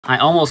I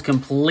almost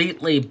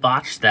completely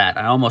botched that.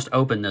 I almost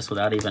opened this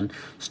without even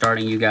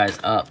starting you guys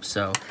up.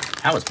 So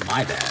that was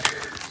my bad.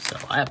 So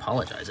I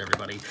apologize,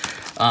 everybody.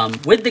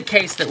 With the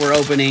case that we're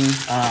opening,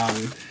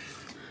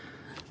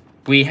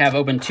 we have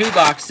opened 2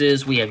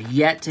 boxes. We have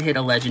yet to hit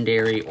a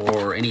legendary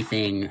or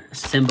anything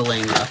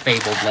symboling a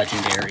fabled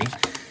legendary.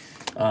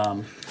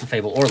 A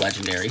fable or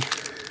legendary.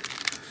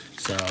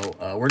 So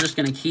we're just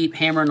going to keep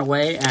hammering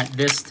away at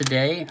this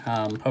today.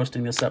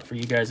 Posting this up for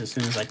you guys as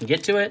soon as I can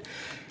get to it.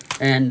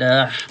 And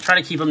try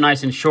to keep them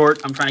nice and short.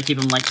 I'm trying to keep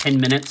them like 10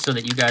 minutes so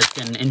that you guys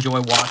can enjoy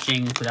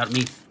watching without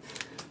me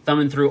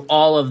thumbing through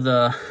all of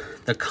the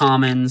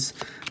commons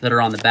that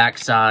are on the back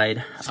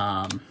side.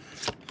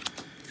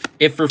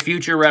 If for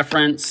future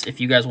reference,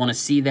 if you guys want to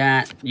see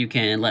that, you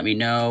can let me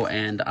know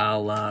and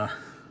I'll...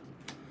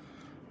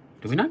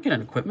 Did we not get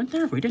an equipment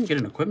there? We didn't get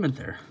an equipment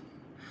there.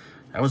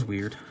 That was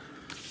weird.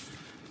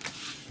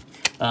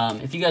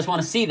 If you guys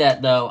want to see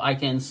that, though, I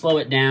can slow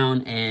it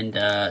down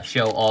and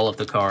show all of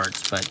the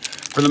cards. But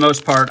for the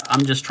most part,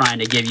 I'm just trying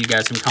to give you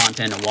guys some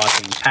content of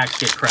watching packs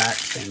get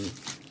cracked and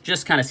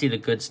just kind of see the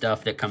good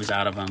stuff that comes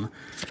out of them.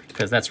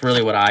 Because that's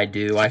really what I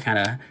do. I kind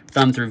of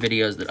thumb through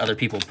videos that other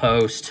people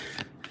post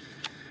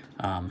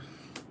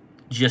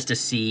just to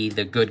see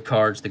the good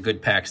cards, the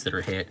good packs that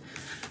are hit.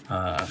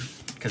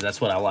 Because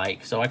that's what I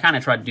like. So I kind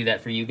of try to do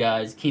that for you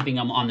guys, keeping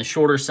them on the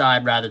shorter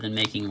side rather than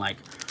making like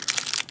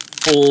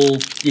full,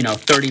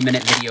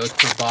 30-minute videos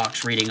per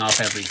box reading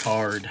off every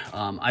card.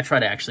 I try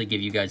to actually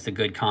give you guys the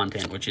good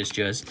content, which is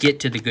just get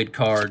to the good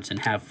cards and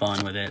have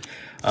fun with it.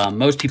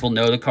 Most people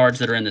know the cards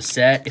that are in the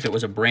set. If it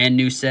was a brand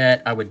new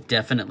set, I would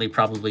definitely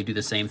probably do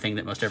the same thing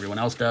that most everyone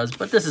else does.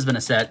 But this has been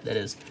a set that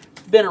has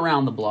been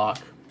around the block.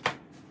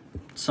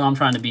 So I'm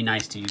trying to be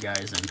nice to you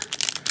guys and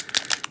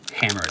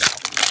hammer it out.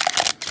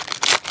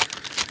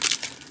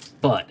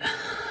 But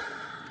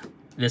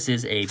this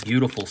is a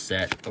beautiful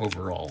set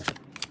overall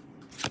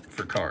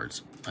for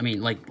cards. I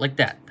mean, like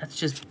that. That's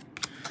just...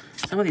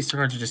 Some of these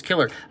cards are just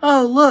killer.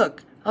 Oh,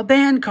 look! A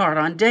banned card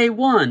on day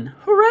 1.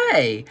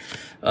 Hooray!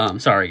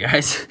 Sorry,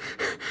 guys.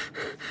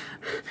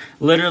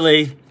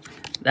 Literally,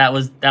 that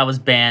was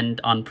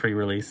banned on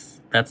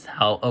pre-release. That's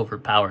how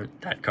overpowered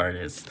that card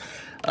is.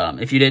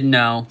 If you didn't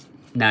know,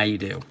 now you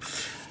do.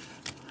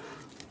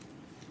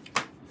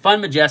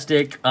 Fun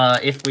Majestic.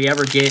 If we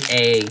ever get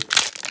a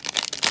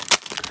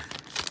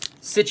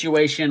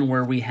situation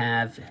where we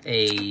have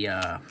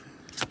a...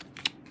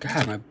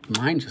 God, my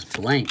mind just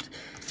blanked.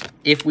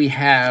 If we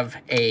have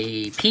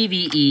a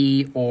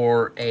PvE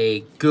or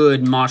a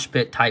good mosh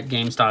pit type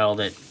game style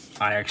that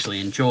I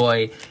actually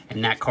enjoy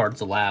and that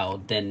card's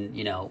allowed, then,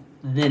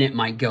 then it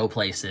might go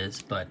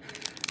places. But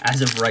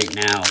as of right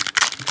now,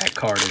 that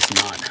card is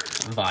not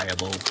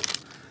viable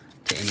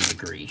to any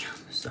degree.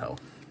 So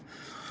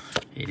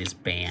it is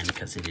banned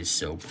because it is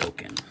so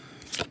broken.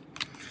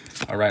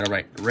 All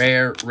right.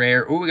 Rare.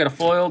 Ooh, we got a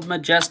foiled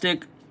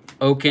Majestic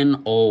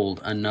Oaken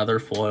Old. Another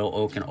foil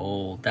Oaken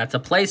Old. That's a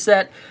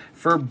playset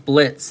for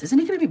Blitz. Isn't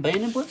he going to be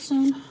banned in Blitz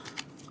soon?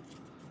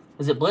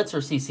 Is it Blitz or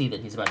CC that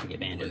he's about to get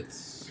banned in?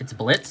 Blitz. It's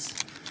Blitz?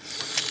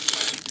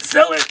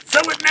 Sell it!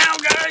 Sell it now,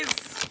 guys!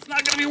 It's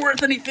not going to be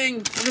worth anything.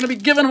 We're going to be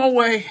giving them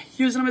away.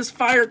 Using them as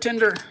fire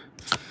tinder.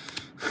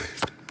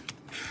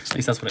 At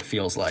least that's what it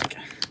feels like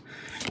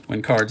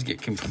when cards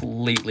get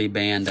completely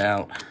banned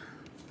out.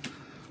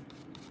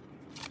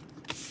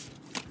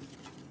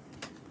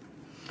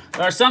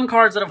 There are some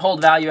cards that have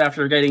hold value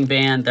after getting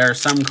banned. There are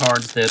some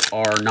cards that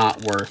are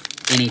not worth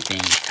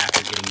anything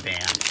after getting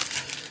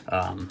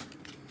banned.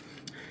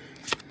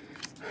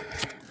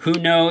 Who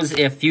knows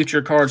if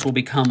future cards will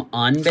become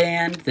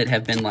unbanned that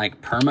have been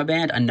like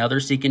perma-banned. Another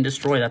Seek and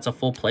Destroy. That's a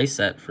full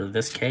playset for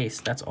this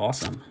case. That's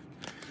awesome.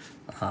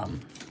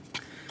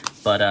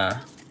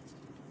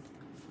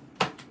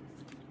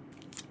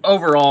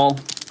 Overall,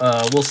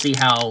 we'll see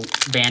how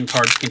banned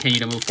cards continue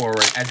to move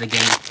forward as the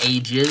game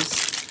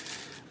ages.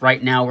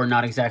 Right now, we're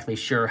not exactly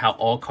sure how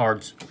all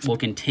cards will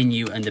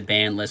continue in the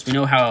ban list. We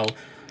know how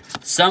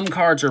some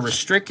cards are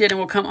restricted and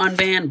will come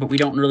unbanned, but we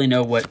don't really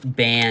know what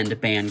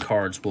banned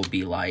cards will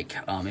be like.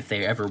 If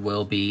they ever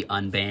will be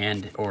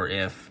unbanned or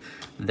if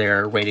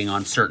they're waiting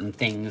on certain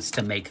things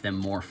to make them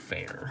more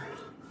fair.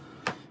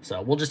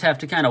 So we'll just have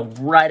to kind of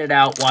ride it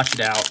out, watch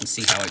it out, and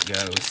see how it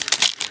goes.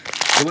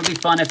 It would be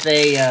fun if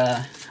they...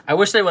 I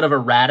wish they would have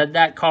errated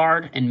that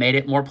card and made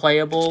it more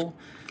playable.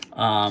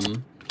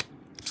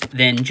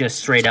 Then just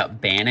straight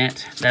up ban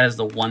it. That is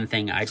the one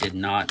thing I did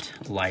not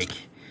like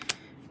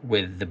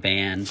with the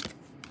ban.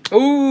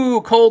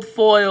 Ooh, cold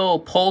foil,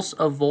 Pulse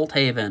of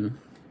Volthaven.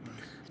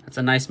 That's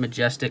a nice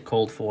Majestic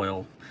cold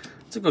foil.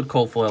 It's a good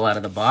cold foil out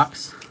of the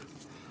box.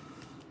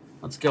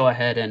 Let's go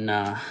ahead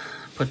and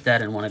put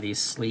that in one of these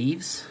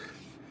sleeves.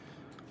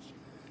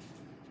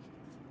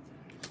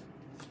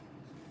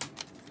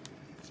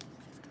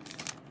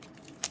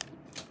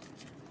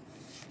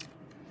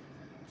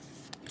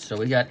 So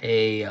we got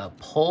a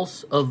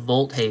Pulse of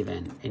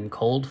Volthaven in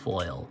cold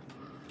foil.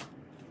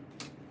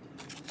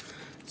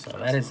 So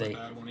that is a...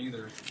 Bad one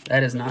either.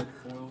 That is not...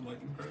 Foil, like,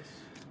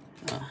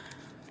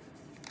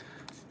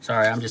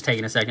 Sorry, I'm just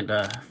taking a second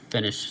to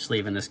finish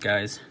sleeving this,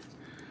 guys.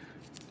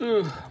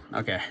 Ooh,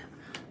 okay.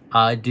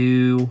 I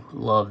do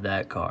love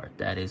that card.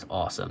 That is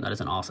awesome. That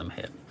is an awesome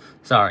hit.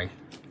 Sorry,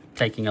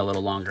 taking a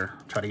little longer.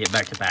 Try to get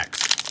back to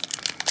packs.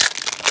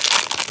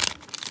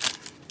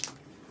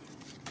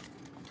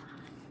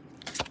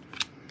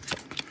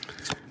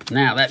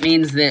 Now, that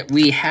means that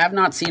we have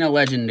not seen a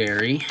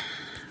legendary,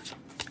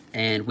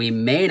 and we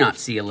may not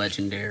see a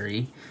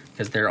legendary,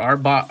 because there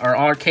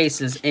are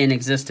cases in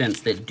existence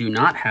that do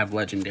not have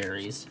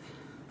legendaries,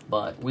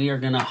 but we are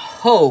going to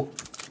hope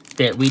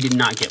that we did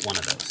not get one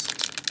of those.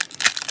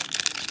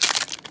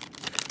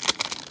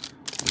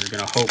 We're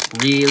going to hope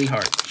really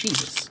hard.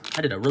 Jesus,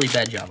 I did a really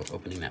bad job of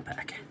opening that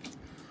pack.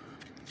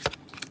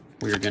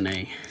 We're going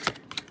to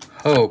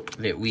hope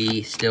that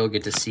we still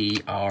get to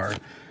see our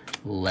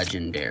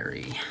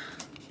legendary.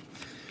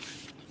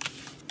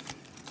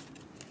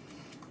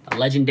 A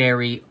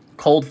legendary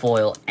cold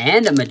foil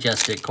and a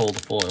majestic cold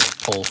foil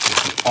pulse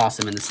would be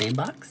awesome in the same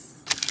box.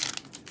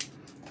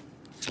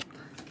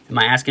 Am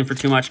I asking for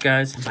too much,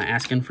 guys? Am I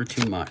asking for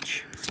too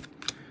much?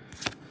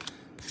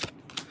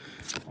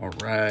 All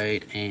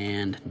right,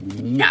 and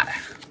nada.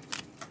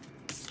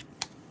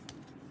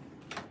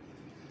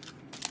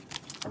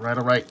 All right,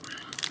 all right.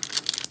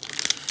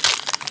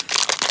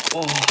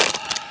 Oh.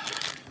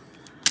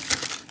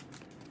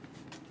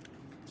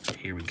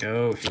 Here we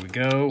go, here we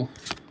go.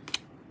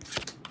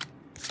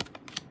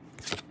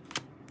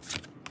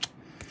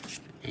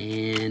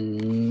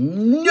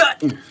 And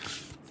nothing.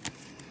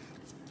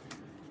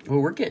 Well,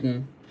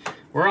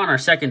 we're on our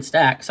second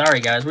stack.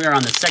 Sorry, guys, we are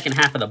on the second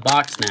half of the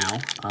box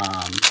now.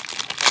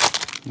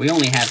 We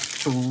only have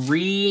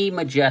 3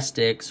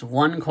 Majestics,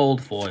 1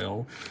 cold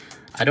foil.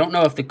 I don't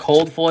know if the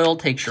cold foil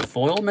takes your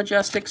foil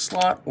Majestic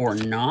slot or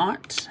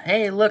not.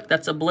 Hey, look,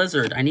 that's a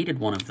Blizzard. I needed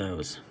one of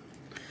those.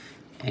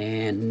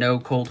 And no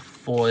cold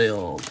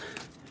foil.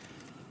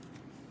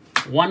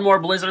 1 more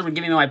Blizzard would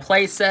give me my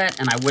play set,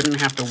 and I wouldn't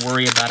have to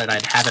worry about it.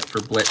 I'd have it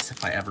for Blitz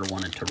if I ever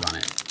wanted to run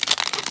it.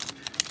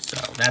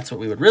 So that's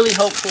what we would really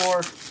hope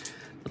for.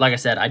 But like I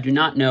said, I do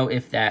not know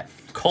if that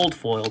cold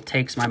foil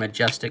takes my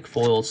Majestic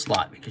foil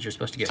slot, because you're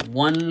supposed to get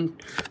 1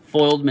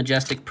 foiled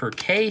Majestic per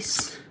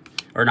case,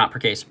 or not per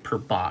case, per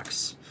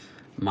box.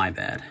 My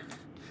bad.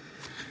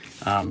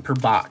 Per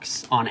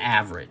box on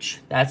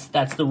average. That's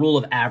the rule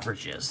of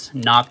averages,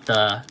 not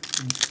the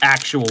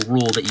actual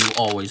rule that you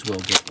always will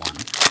get one.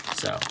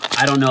 So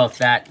I don't know if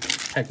that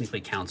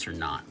technically counts or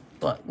not,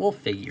 but we'll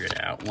figure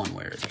it out one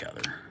way or the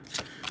other.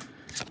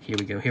 Here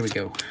we go, here we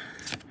go.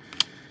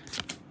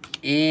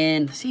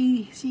 And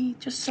see,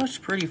 just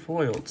such pretty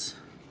foils.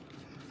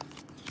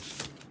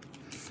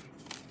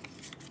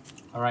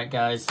 All right,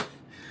 guys,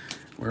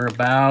 we're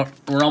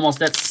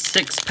almost at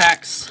 6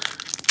 packs.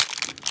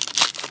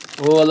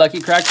 Oh, a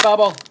lucky cracked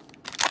bubble.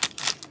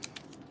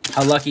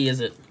 How lucky is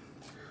it?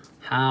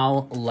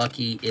 How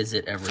lucky is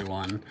it,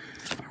 everyone?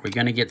 Are we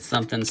gonna get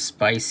something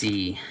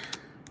spicy?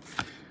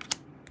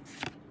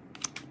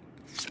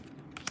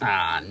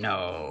 Ah,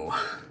 no.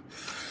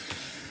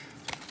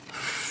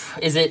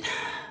 Is it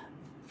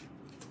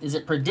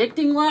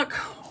predicting luck,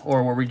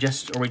 or we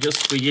just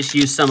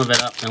use some of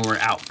it up and we're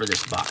out for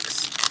this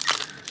box?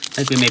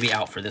 I think we may be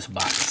out for this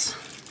box,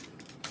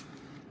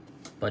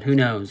 but who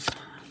knows?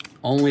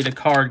 Only the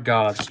card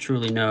gods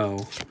truly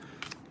know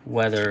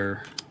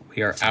whether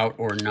we are out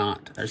or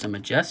not. There's a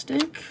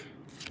Majestic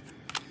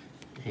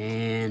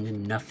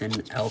and nothing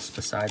else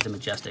besides a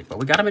Majestic, but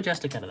we got a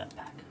Majestic out of that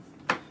pack.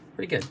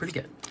 Pretty good, pretty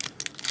good.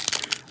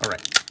 All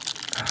right.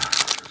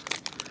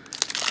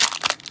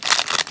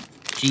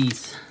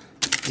 Jeez.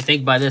 You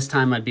think by this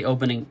time I'd be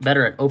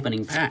better at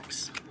opening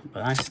packs,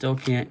 but I still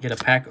can't get a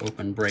pack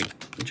open break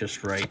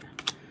just right.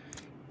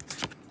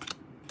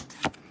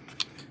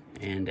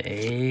 And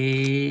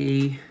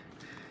a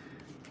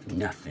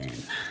nothing.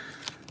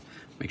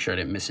 Make sure I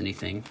didn't miss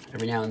anything.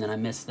 Every now and then I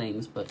miss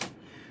things, but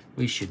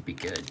we should be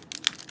good.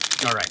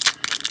 All right.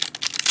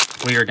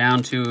 We are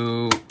down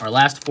to our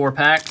last 4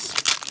 packs.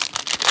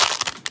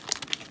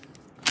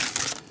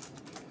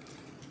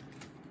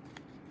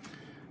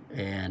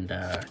 And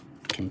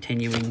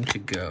continuing to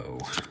go.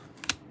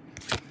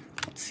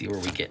 Let's see where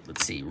we get.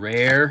 Let's see.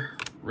 Rare,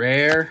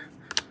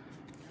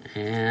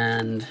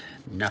 and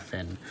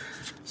nothing.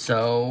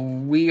 So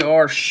we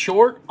are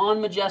short on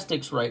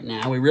Majestics right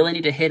now. We really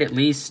need to hit at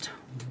least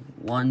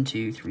 1,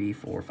 2, 3,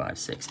 4, 5,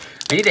 6.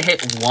 We need to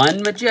hit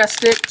 1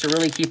 Majestic to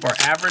really keep our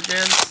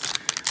averages.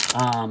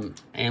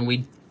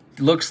 And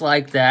looks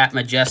like that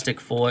Majestic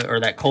foil,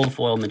 or that cold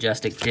foil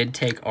Majestic, did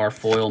take our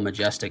foil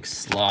Majestic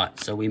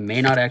slot. So we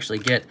may not actually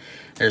get.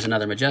 There's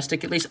another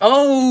Majestic at least.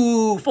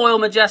 Oh, foil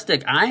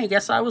Majestic. I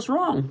guess I was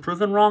wrong.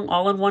 Proven wrong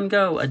all in one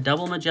go. A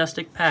double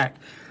Majestic pack.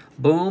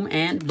 Boom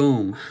and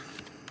boom.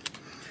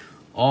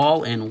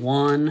 All in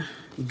one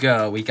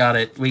go. We got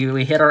it.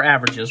 We hit our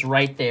averages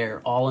right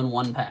there, all in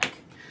one pack.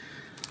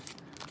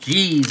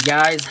 Jeez,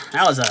 guys,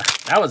 that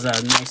was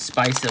a nice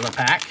spice of a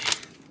pack.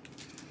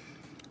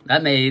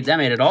 That made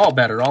it all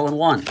better, all in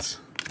once.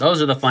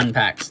 Those are the fun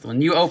packs. When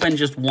you open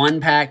just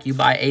one pack, you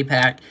buy a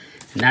pack,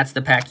 and that's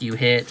the pack you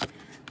hit.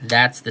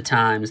 that's the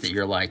times that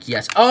you're like,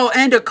 yes. Oh,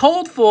 and a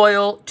cold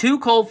foil, 2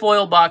 cold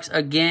foil box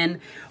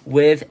again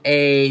with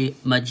a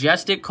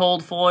Majestic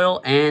cold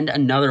foil and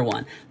another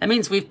one. That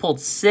means we've pulled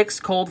 6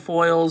 cold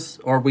foils,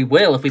 or we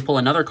will if we pull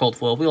another cold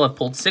foil. We'll have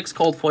pulled 6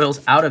 cold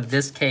foils out of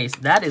this case.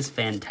 That is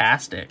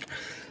fantastic.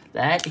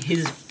 That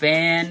is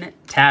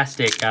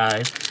fantastic,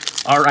 guys.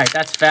 All right,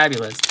 that's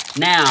fabulous.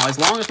 Now, as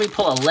long as we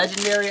pull a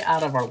legendary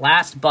out of our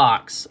last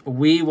box,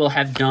 we will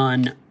have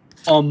done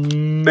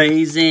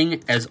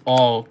amazing as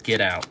all get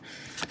out.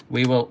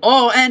 We will...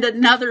 Oh, and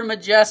another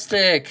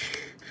Majestic.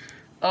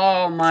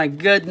 Oh, my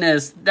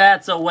goodness.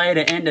 That's a way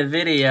to end a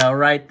video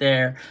right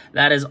there.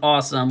 That is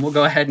awesome. We'll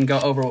go ahead and go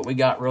over what we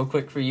got real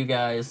quick for you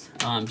guys,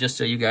 just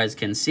so you guys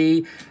can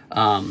see.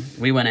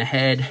 We went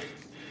ahead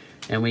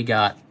and we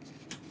got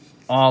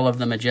all of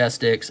the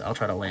Majestics. I'll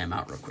try to lay them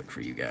out real quick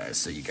for you guys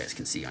so you guys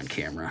can see on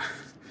camera.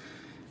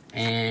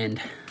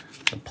 And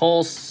the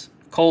Pulse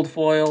cold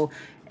foil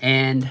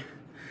and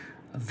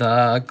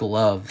the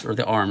gloves or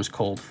the arms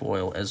cold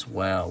foil as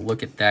well.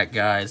 Look at that,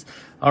 guys.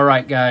 All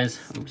right, guys.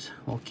 Oops,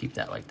 we'll keep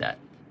that like that.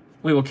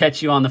 We will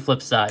catch you on the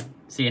flip side.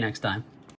 See you next time.